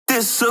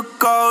is een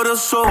koude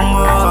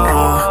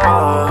zomer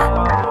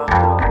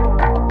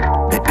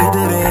en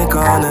iedereen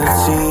kan het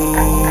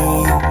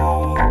zien.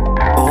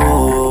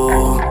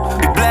 Oh,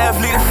 ik blijf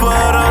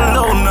liever een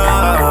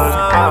loner,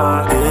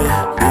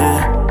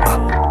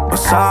 maar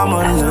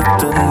samen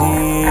lukt het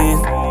niet.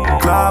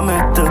 Klaar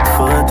met het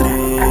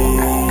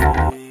verdriet.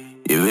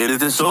 Je weet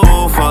het is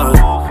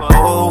over,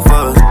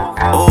 over,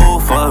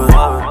 over.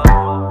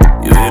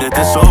 Je weet het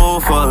is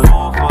over,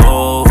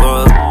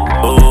 over,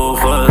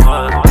 over.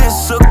 Het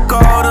is een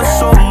koude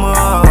zomer.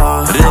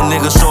 Real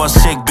niggas zoals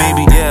ik,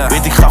 baby. Yeah.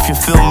 Weet ik gaf je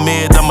veel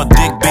meer dan mijn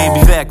dik, baby.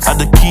 Facts. Had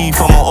de key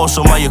van mijn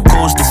osso, maar je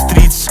koos de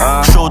streets.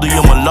 Showde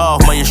je me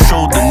love, maar je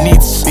showde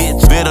niets.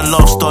 Bitch. Weer een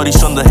love story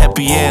zonder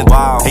happy end.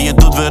 Wow. En je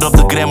doet weer op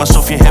de gram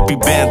alsof je happy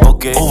bent.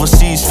 Okay.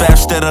 Overseas, 5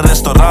 sterren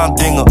restaurant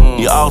dingen.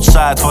 Je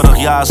outside, vorig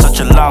jaar zat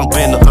je lang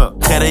binnen.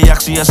 Geen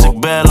reactie als ik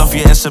bel of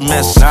je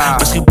sms.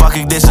 Misschien pak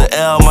ik deze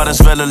L, maar is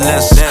wel een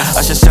les.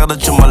 Als je zegt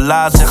dat je me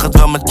laat, zeg het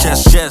wel met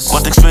chest.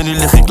 Want ik zweer, nu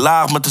lig ik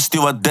laag met de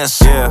stewardess.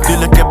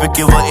 Tuurlijk heb ik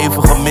je wel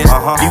even gemist.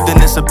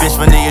 Liefde is een bitch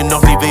wanneer je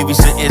nog niet weet wie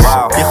ze is.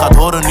 Je gaat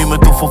horen nu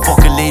met hoeveel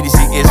fucking ladies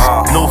hij is.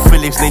 No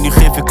feelings, nee, nu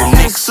geef ik hem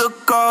niks. Het is een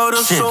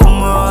koude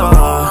zomer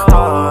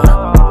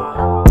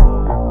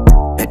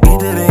en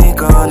iedereen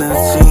kan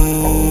het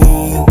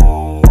zien.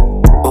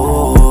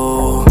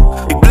 Oh,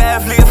 ik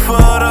blijf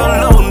liever een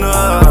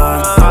loner.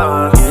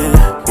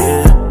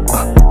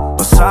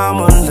 Maar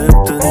samen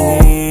lukt het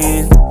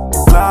niet.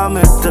 Klaar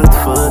met het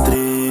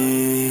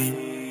verdriet.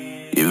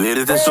 Je weet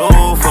het is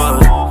over,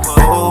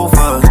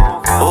 over,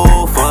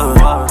 over.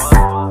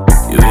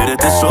 Je weet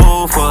het is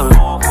over,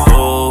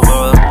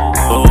 over,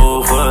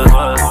 over.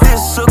 Het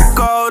is een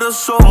koude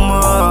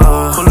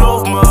zomer,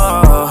 geloof me.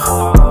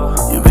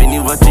 Je weet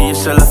niet wat je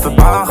jezelf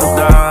hebt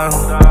aangedaan.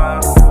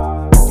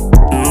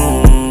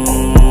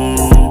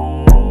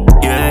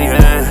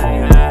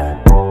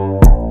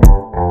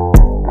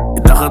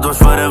 Je dacht het was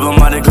forever,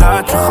 maar ik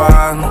laat je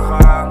gaan.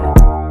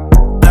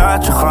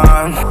 Laat je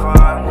gaan.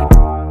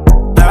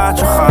 Laat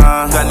je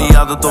gaan. Kan niet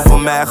altijd over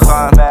mij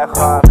gaan.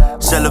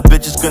 Zelf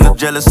bitches kunnen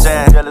jealous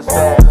zijn.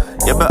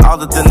 Je bent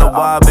altijd in de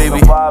war, baby.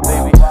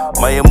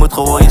 Maar je moet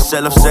gewoon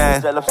jezelf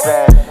zijn.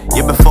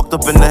 Je bent fucked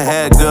up in the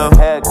head, girl.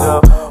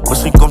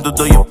 Misschien komt het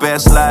door je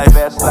past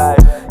life.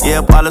 Je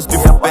hebt alles nu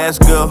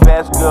verpest, girl.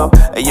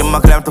 En je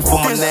maakt ruimte voor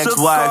mijn next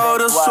wife.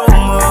 Het is een koude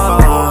zomer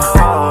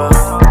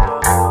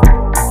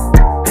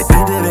en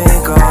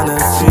iedereen kan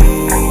het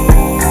zien.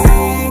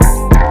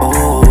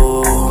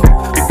 Oh,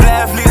 ik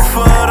blijf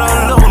liever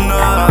een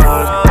loner.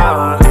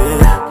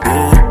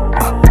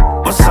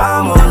 Maar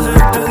samen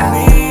lukt het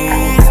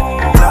niet.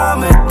 Klaar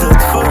met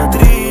het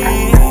verdriet.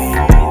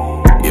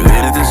 Je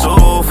weet het is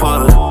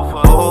over,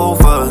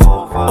 over,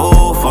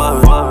 over.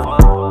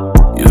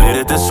 Je weet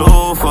het is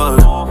over,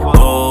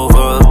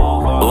 over,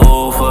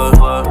 over.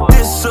 Het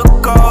is een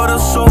koude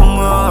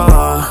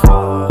zomer.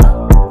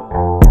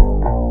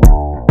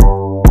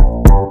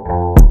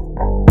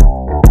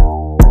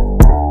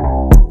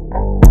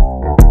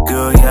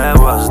 Girl, jij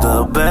was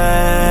de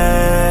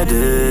baddest.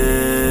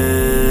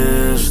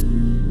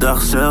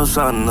 Dacht zelfs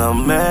aan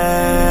een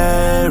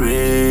marriage.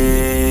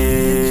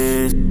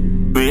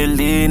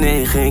 Really,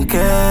 nee, geen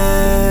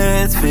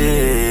catfish.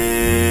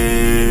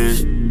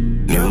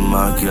 Nu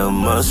maak je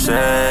me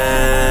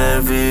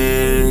savage,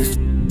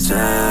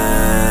 savage.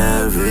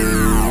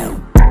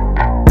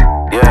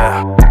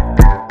 Yeah.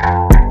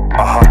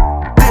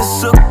 Het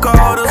is een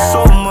koude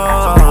zomer.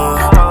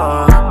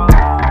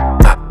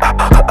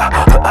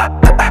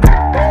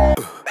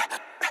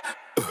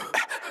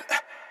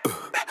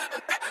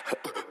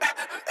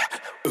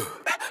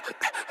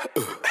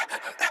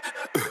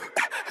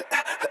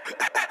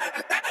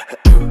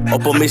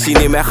 Op een missie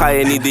niet meer ga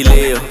je niet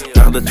delayen.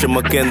 Dacht dat je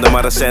me kende,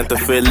 maar er zijn te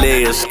veel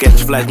layers.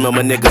 Sketchflights met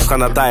mijn niggas gaan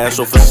naar Thai als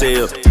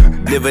officiële.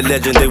 Live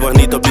legend, ik wacht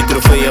niet op die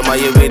trofeeën. Maar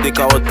je weet ik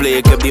hou het play,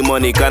 ik heb die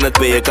money, kan het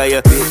payen. Kan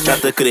je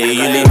chatten creëren,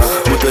 jullie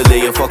moeten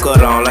lezen. Fuck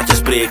around, laat je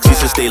spreken, zie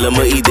ze stelen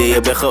mijn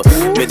ideeën. Ben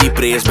met die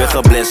praise, ben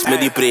geblest met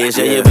die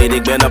praise. Ja, je weet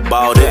ik ben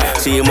about it.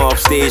 Zie je me op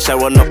stage, I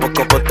run up a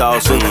couple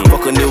thousand.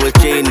 Fuck een nieuwe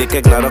chain, ik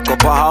kijk naar een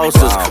couple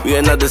houses. We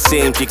are not the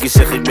same, chickie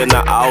zeg ik ben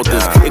naar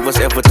ouders. Ik was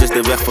eventjes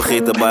de weg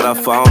vergeten, but I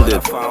found it.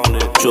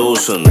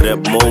 Chosen,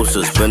 rap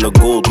Moses, ben een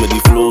gold met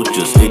die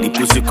flootjes. Hey, die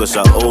pussy cause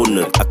I own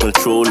it, I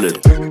control it.